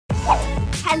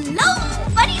Hello,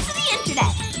 buddies of the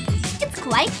internet! It's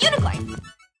Kawaii Kunicorn.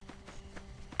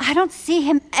 I don't see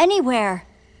him anywhere.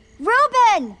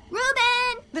 Ruben!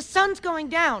 Ruben! The sun's going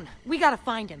down. We gotta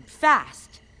find him,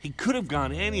 fast. He could have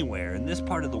gone anywhere, and this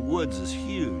part of the woods is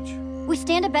huge. We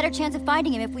stand a better chance of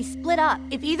finding him if we split up.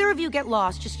 If either of you get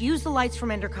lost, just use the lights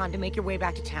from Endercon to make your way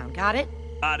back to town, got it?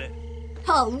 Got it.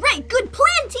 Alright, good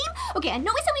plan, team! Okay, I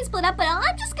know we said we split up, but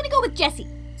I'm just gonna go with Jesse.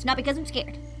 It's not because I'm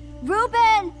scared.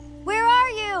 Ruben! Where are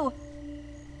you?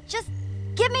 Just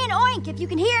give me an oink if you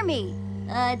can hear me.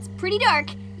 It's pretty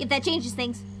dark, if that changes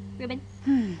things. Ruben?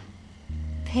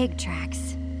 Pig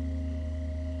tracks.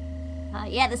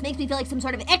 Yeah, this makes me feel like some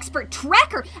sort of expert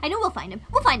tracker. I know we'll find him.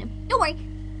 We'll find him. Don't worry.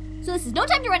 So this is no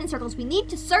time to run in circles. We need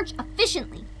to search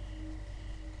efficiently.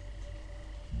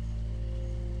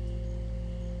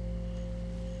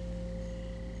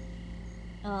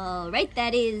 Alright,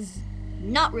 that is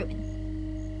not Ruben.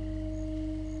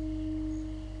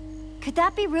 Could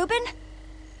that be Ruben?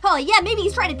 Oh yeah, maybe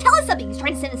he's trying to tell us something. He's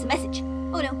trying to send us a message.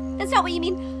 Oh no, that's not what you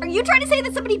mean. Are you trying to say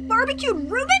that somebody barbecued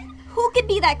Ruben? Who could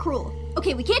be that cruel?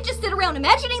 Okay, we can't just sit around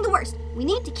imagining the worst. We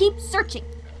need to keep searching.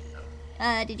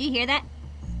 Did you hear that?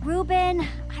 Ruben,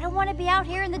 I don't want to be out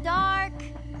here in the dark.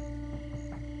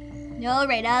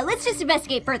 Alright, let's just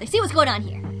investigate further, see what's going on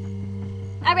here.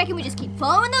 I reckon we just keep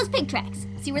following those pig tracks,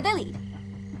 see where they lead.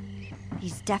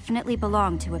 These definitely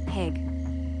belong to a pig.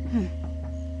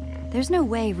 There's no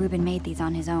way Ruben made these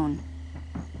on his own.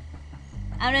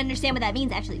 I don't understand what that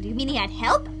means, actually. Do you mean he had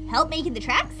help? Help making the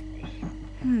tracks?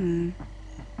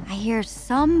 I hear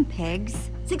some pigs.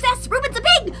 Success! Ruben's a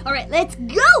pig! Alright, let's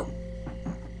go!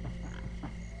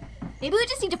 Maybe we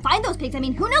just need to find those pigs. I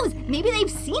mean, who knows? Maybe they've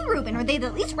seen Ruben, or they'd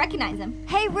at least recognize him.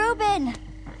 Hey, Ruben!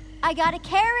 I got a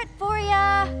carrot for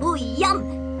ya! Ooh,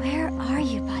 yum! Where are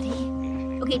you,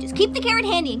 buddy? Okay, just keep the carrot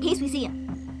handy in case we see him.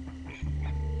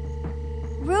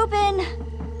 Ruben!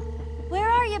 Where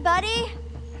are you, buddy?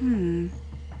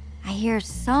 I hear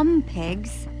some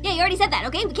pigs. Yeah, you already said that,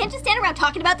 okay? We can't just stand around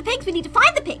talking about the pigs. We need to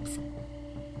find the pigs.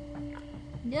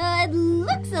 It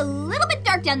looks a little bit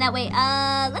dark down that way.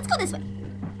 Let's go this way.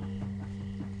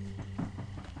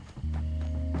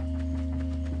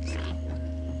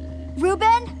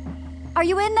 Ruben? Are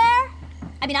you in there?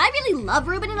 I mean, I really love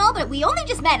Ruben and all, but we only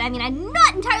just met. I mean, I'm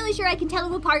not entirely sure I can tell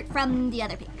him apart from the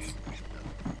other pigs.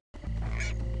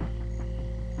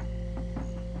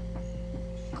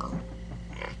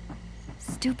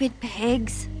 Stupid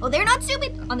pigs. Oh, they're not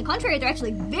stupid. On the contrary, they're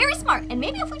actually very smart. And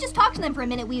maybe if we just talk to them for a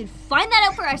minute, we would find that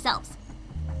out for ourselves.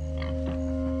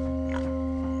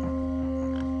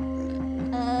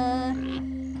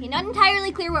 Okay, not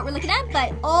entirely clear what we're looking at,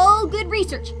 but all good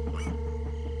research.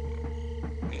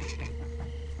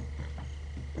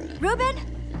 Ruben?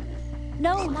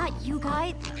 No, not you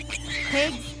guys.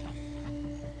 Pigs.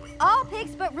 All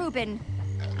pigs but Ruben.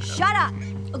 Shut up.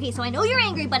 Okay, so I know you're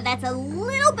angry, but that's a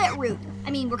little bit rude. I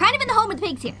mean, we're kind of in the home of the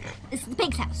pigs here. This is the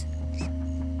pig's house.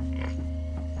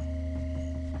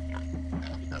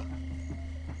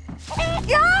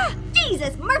 Yeah!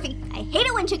 Jesus, Murphy! I hate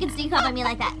it when chickens sneak up on me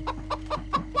like that.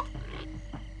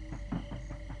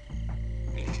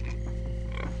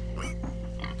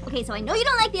 Okay, so I know you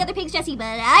don't like the other pigs, Jesse, but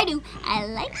I do. I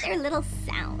like their little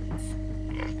sounds.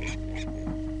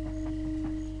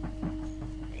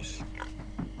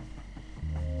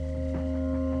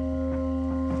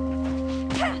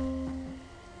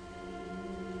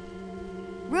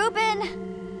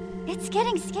 Ruben, it's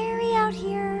getting scary out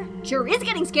here. Sure is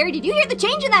getting scary. Did you hear the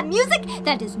change in that music?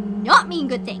 That does not mean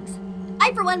good things.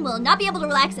 I, for one, will not be able to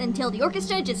relax until the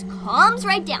orchestra just calms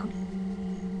right down.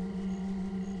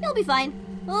 It'll be fine.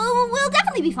 Oh, we'll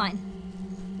definitely be fine.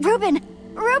 Ruben!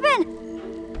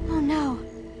 Ruben! Oh no.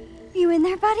 You in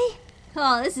there, buddy?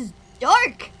 Oh, this is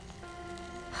dark.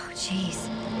 Oh, jeez.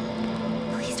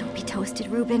 Please don't be toasted,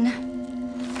 Ruben.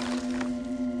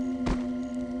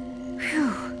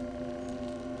 Whew.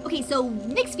 Okay, so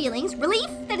mixed feelings. Relief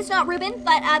that it's not Ruben,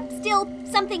 but still,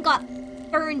 something got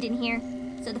burned in here.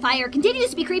 So the fire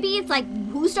continues to be creepy. It's like,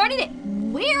 who started it?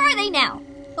 Where are they now?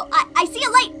 Oh, I see a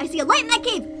light. I see a light in that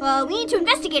cave. We need to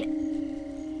investigate it.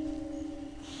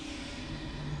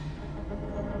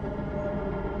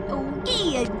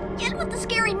 Okay, again with the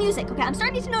scary music. Okay, I'm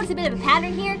starting to notice a bit of a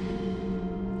pattern here.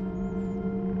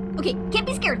 Okay, can't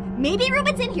be scared. Maybe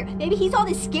Ruben's in here. Maybe he saw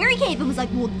this scary cave and was like,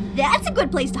 well, that's a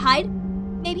good place to hide.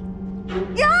 Maybe.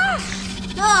 Yeah!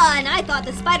 And I thought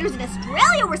the spiders in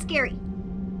Australia were scary.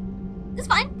 It's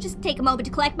fine. Just take a moment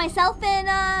to collect myself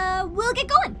and, we'll get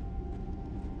going.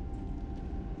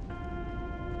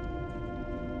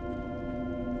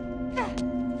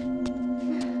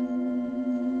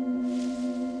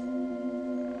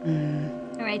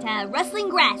 right, rustling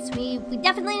grass. We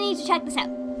definitely need to check this out.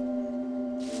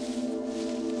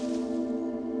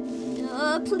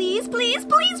 Please, please,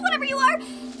 please, whatever you are,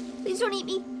 please don't eat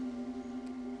me.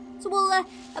 So we'll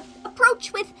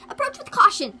approach with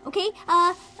caution, okay?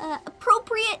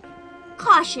 Appropriate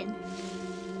caution.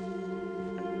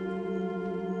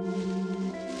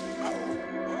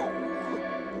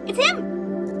 It's him!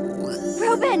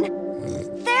 Ruben!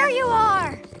 There you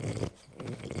are!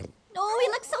 Oh,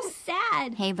 he looks so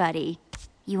sad. Hey, buddy.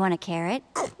 You want a carrot?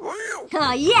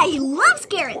 Oh, yeah, he loves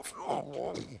carrots.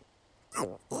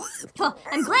 Oh,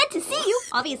 I'm glad to see you,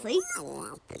 obviously.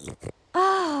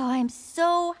 Oh, I'm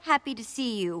so happy to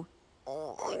see you.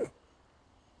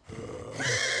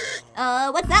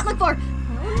 What's that look for?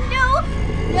 Oh, no!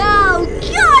 No,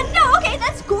 God, no! Okay,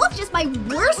 that's cool. It's just my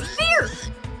worst fear.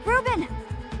 Ruben!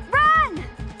 Run!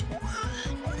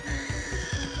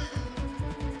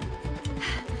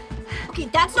 Okay,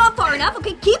 that's not far enough.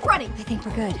 Okay, keep running. I think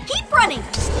we're good. Keep running!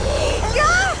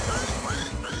 Yeah!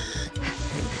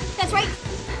 That's right.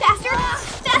 Faster!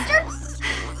 Faster!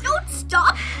 Don't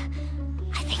stop!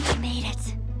 I think we made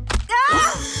it.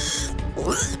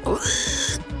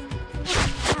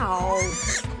 Ow.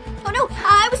 Oh no,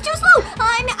 I was too slow!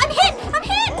 I'm hit! I'm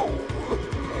hit!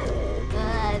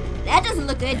 That doesn't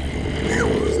look good.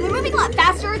 So we're moving a lot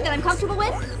faster than I'm comfortable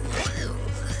with.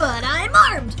 But I'm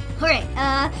armed! Alright,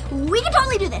 we can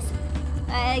totally do this.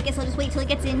 I guess I'll just wait till it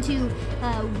gets into,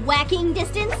 whacking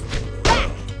distance.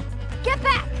 Whack! Get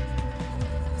back!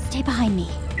 Stay behind me.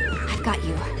 I've got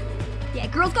you. Yeah,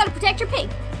 girl's gotta protect her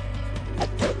pig.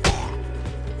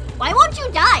 Why won't you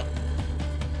die?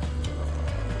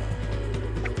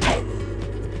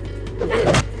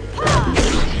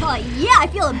 Oh yeah, I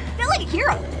feel like a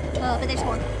hero. But there's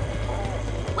more.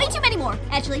 Way too many more,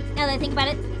 actually, now that I think about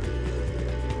it.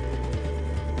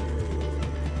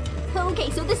 Okay,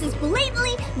 so this is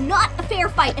blatantly not a fair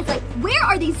fight. It's like, where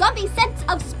are these zombie sense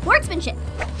of sportsmanship?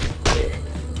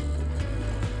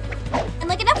 And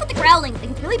like, enough with the growling. Like,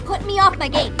 it's really putting me off my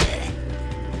game.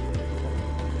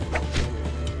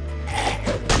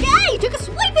 Yeah, he took a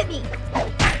swipe at me.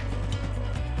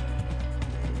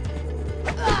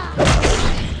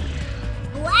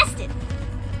 Blasted.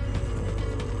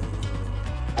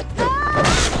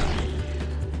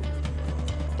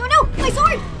 Oh no, my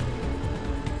sword.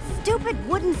 Stupid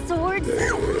wooden swords.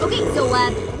 Okay, so,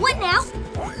 what now?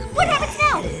 What happens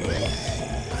now?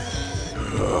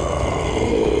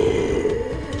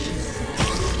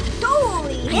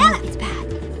 Holy hell! It's bad.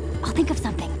 I'll think of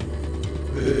something.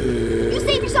 You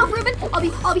save yourself, Ruben. I'll be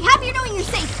happier knowing you're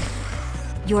safe.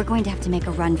 You're going to have to make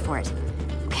a run for it.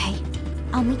 Okay?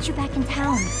 I'll meet you back in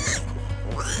town.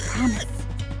 Promise.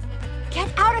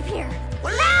 Get out of here!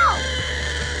 Now!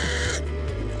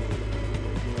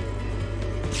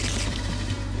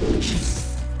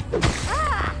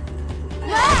 Ah,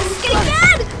 this is getting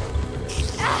bad!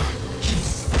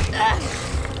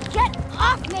 Get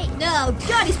off me! No,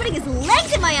 God, he's putting his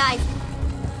legs in my eyes.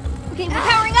 Okay, we're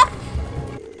powering up.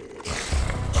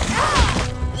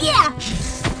 Yeah!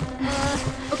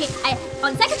 Okay,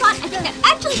 on second thought, I think I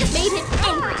actually just made him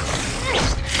angry.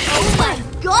 Oh my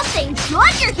God, thank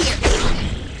God you're here!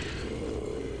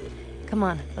 Come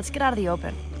on, let's get out of the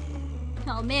open.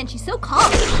 Oh man, she's so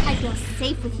calm. I feel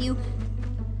safe with you.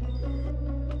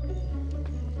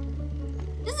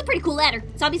 This is a pretty cool ladder.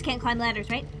 Zombies can't climb ladders,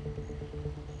 right?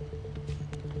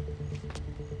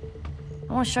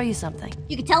 I want to show you something.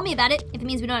 You could tell me about it if it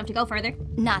means we don't have to go further.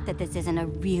 Not that this isn't a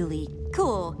really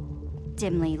cool,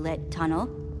 dimly lit tunnel.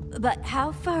 But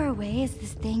how far away is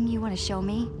this thing you want to show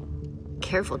me?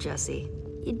 Careful, Jesse.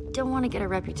 You don't want to get a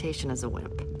reputation as a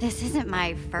wimp. This isn't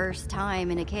my first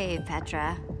time in a cave,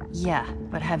 Petra. Yeah,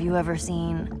 but have you ever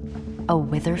seen a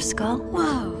wither skull?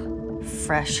 Whoa.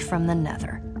 Fresh from the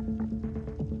Nether.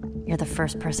 You're the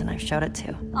first person I've showed it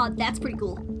to. Oh, that's pretty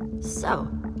cool. So,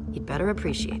 you'd better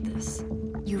appreciate this.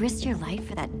 You risked your life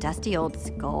for that dusty old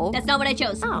skull? That's not what I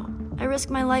chose. Oh, I risk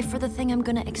my life for the thing I'm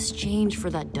gonna exchange for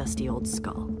that dusty old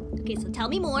skull. Okay, so tell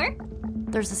me more.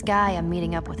 There's this guy I'm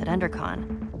meeting up with at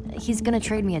Endercon. He's gonna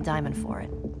trade me a diamond for it.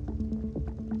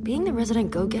 Being the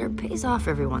resident go-getter pays off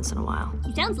every once in a while.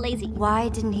 He sounds lazy. Why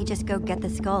didn't he just go get the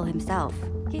skull himself?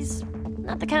 He's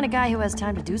not the kind of guy who has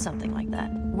time to do something like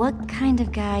that. What kind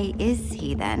of guy is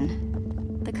he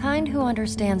then? The kind who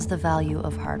understands the value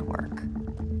of hard work.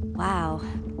 Wow.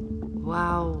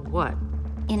 Wow, what?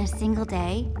 In a single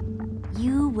day,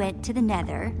 you went to the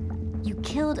Nether, you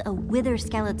killed a wither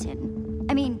skeleton.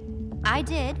 I mean, I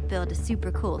did build a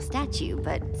super cool statue,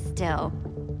 but still.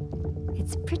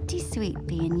 It's pretty sweet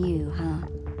being you, huh?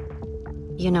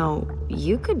 You know,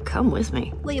 you could come with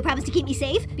me. Will you promise to keep me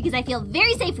safe? Because I feel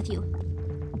very safe with you.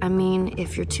 I mean,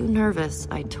 if you're too nervous,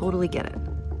 I totally get it.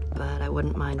 But I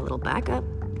wouldn't mind a little backup.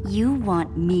 You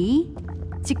want me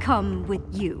to come with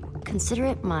you? Consider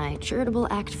it my charitable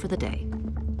act for the day.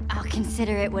 I'll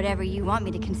consider it whatever you want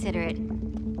me to consider it.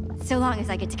 So long as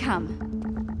I get to come.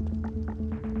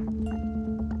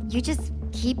 You just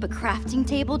keep a crafting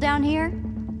table down here?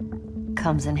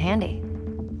 Comes in handy.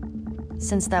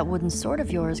 Since that wooden sword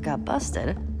of yours got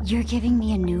busted, You're giving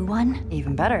me a new one?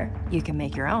 even better, you can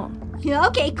make your own. Yeah,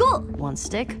 okay, cool. 1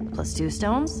 stick plus 2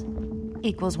 stones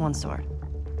equals 1 sword.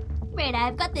 Right,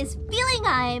 I've got this feeling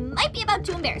I might be about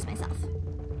to embarrass myself.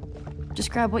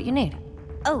 Just grab what you need.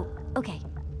 Oh, okay.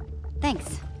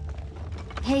 Thanks.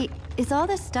 Hey, is all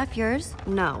this stuff yours?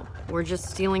 No, we're just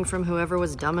stealing from whoever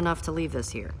was dumb enough to leave this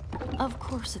here. Of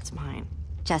course it's mine.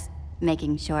 Just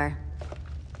making sure.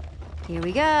 Here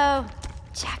we go.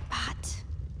 Jackpot.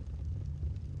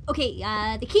 Okay,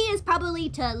 the key is probably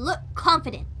to look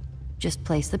confident. Just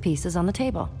place the pieces on the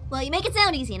table. Well, you make it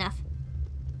sound easy enough.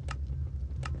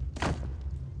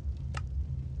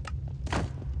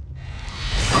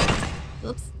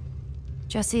 Oops.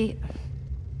 Jesse,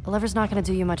 a lever's not gonna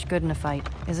do you much good in a fight,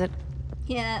 is it?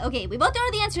 Yeah, okay, we both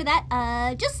don't know the answer to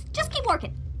that. Just keep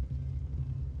working.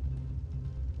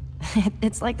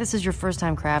 It's like this is your first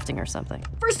time crafting or something.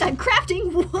 First time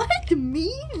crafting? What?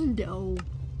 Me? No.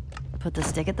 Put the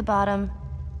stick at the bottom,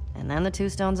 and then the 2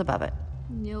 stones above it.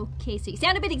 Okay, so you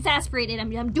sound a bit exasperated.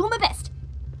 I'm doing my best.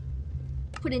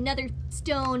 Put another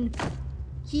stone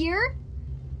here?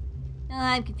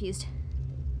 I'm confused.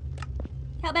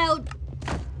 How about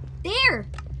there?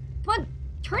 Come on,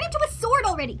 turn into a sword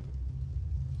already.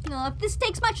 If this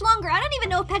takes much longer, I don't even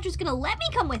know if Petra's gonna let me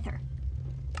come with her.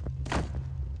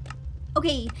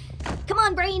 Okay, come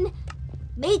on, brain.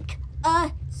 Make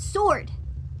a sword.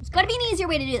 There's gotta be an easier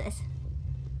way to do this.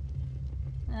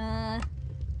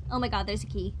 Oh my god, there's a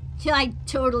key. I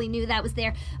totally knew that was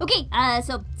there. Okay,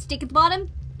 so stick at the bottom,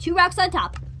 2 rocks on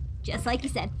top. Just like you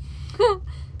said.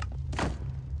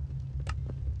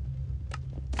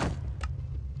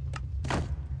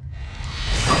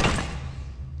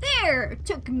 There!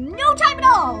 Took no time at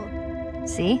all!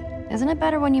 See? Isn't it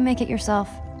better when you make it yourself?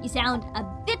 You sound a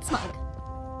bit smug.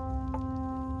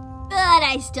 But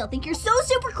I still think you're so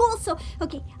super cool, so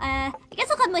okay, I guess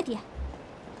I'll come with you.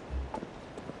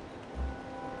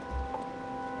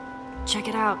 Check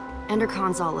it out.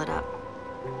 Endercon's all lit up.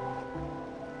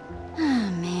 Oh,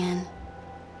 man.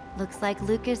 Looks like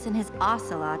Lucas and his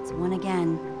ocelots won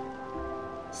again.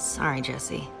 Sorry,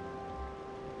 Jesse.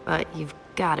 But you've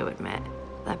got to admit,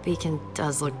 that beacon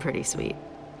does look pretty sweet.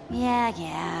 Yeah.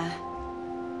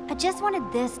 I just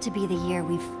wanted this to be the year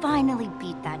we finally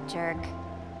beat that jerk.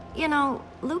 You know,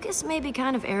 Lucas may be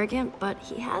kind of arrogant, but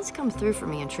he has come through for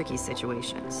me in tricky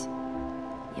situations.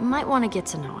 You might want to get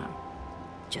to know him,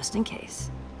 just in case.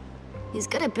 He's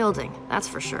good at building, that's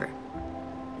for sure.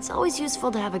 It's always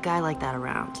useful to have a guy like that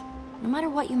around, no matter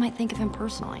what you might think of him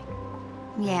personally.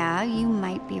 Yeah, you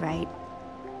might be right.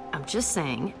 I'm just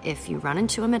saying, if you run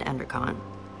into him at Endercon,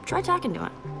 try talking to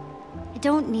him. I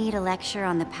don't need a lecture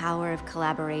on the power of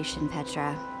collaboration,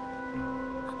 Petra.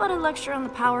 How about a lecture on the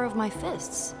power of my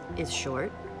fists? It's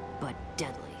short, but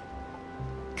deadly.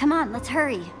 Come on, let's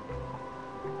hurry.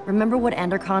 Remember what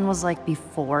Endercon was like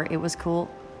before it was cool?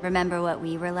 Remember what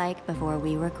we were like before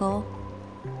we were cool?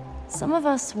 Some of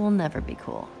us will never be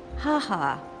cool.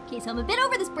 Haha. Okay, so I'm a bit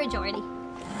over this bridge already.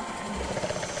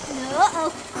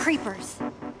 Uh-oh. Creepers.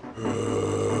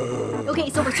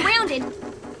 Okay, so we're surrounded.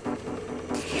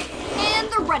 And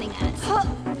they're running at us.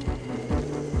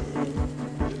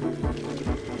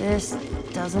 This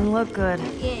doesn't look good.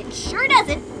 It sure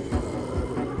doesn't.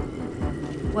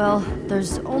 Well,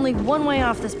 there's only one way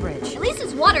off this bridge. At least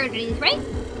there's water underneath, right?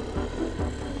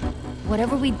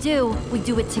 Whatever we do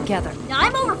it together. Now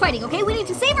I'm over fighting, okay? We need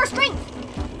to save our strength.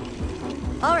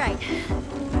 All right.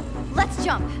 Let's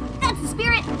jump. That's the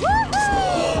spirit.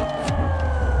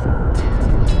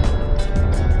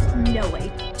 No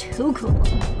way. Too cool.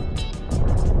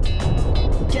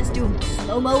 Just doing a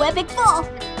slow-mo epic fall.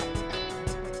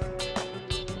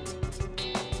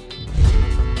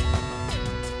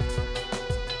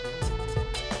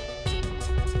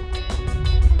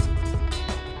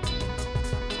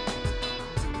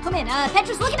 Come in,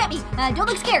 Petra's looking at me. Don't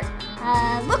look scared.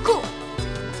 Look cool.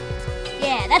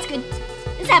 Yeah, that's good.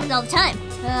 This happens all the time.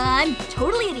 I'm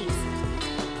totally at ease.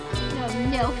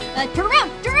 No. Turn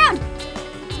around!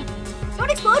 Don't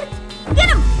explode! Get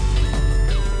him!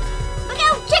 Look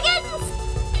out, chickens!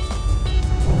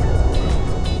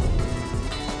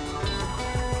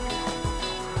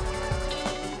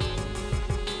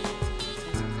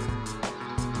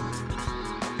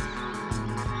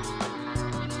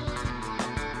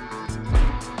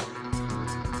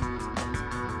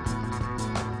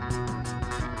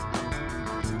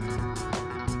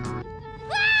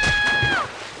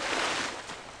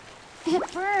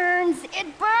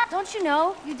 it burns! Don't you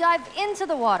know? You dive into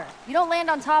the water. You don't land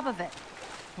on top of it.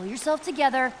 Pull yourself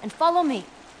together and follow me.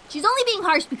 She's only being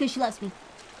harsh because she loves me.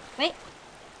 Right?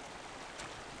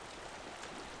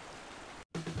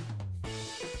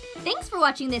 Thanks for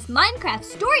watching this Minecraft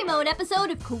Story Mode episode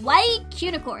of Kawaii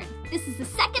Kunicorn. This is the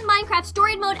second Minecraft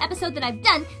Story Mode episode that I've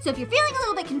done, so if you're feeling a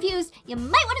little bit confused, you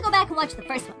might want to go back and watch the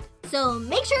first one. So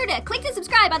make sure to click to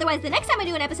subscribe, otherwise the next time I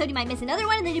do an episode you might miss another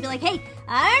one and then you'll be like, hey,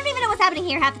 I don't even know what's happening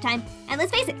here half the time. And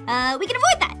let's face it, we can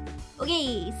avoid that.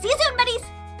 Okay, see you soon,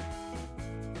 buddies!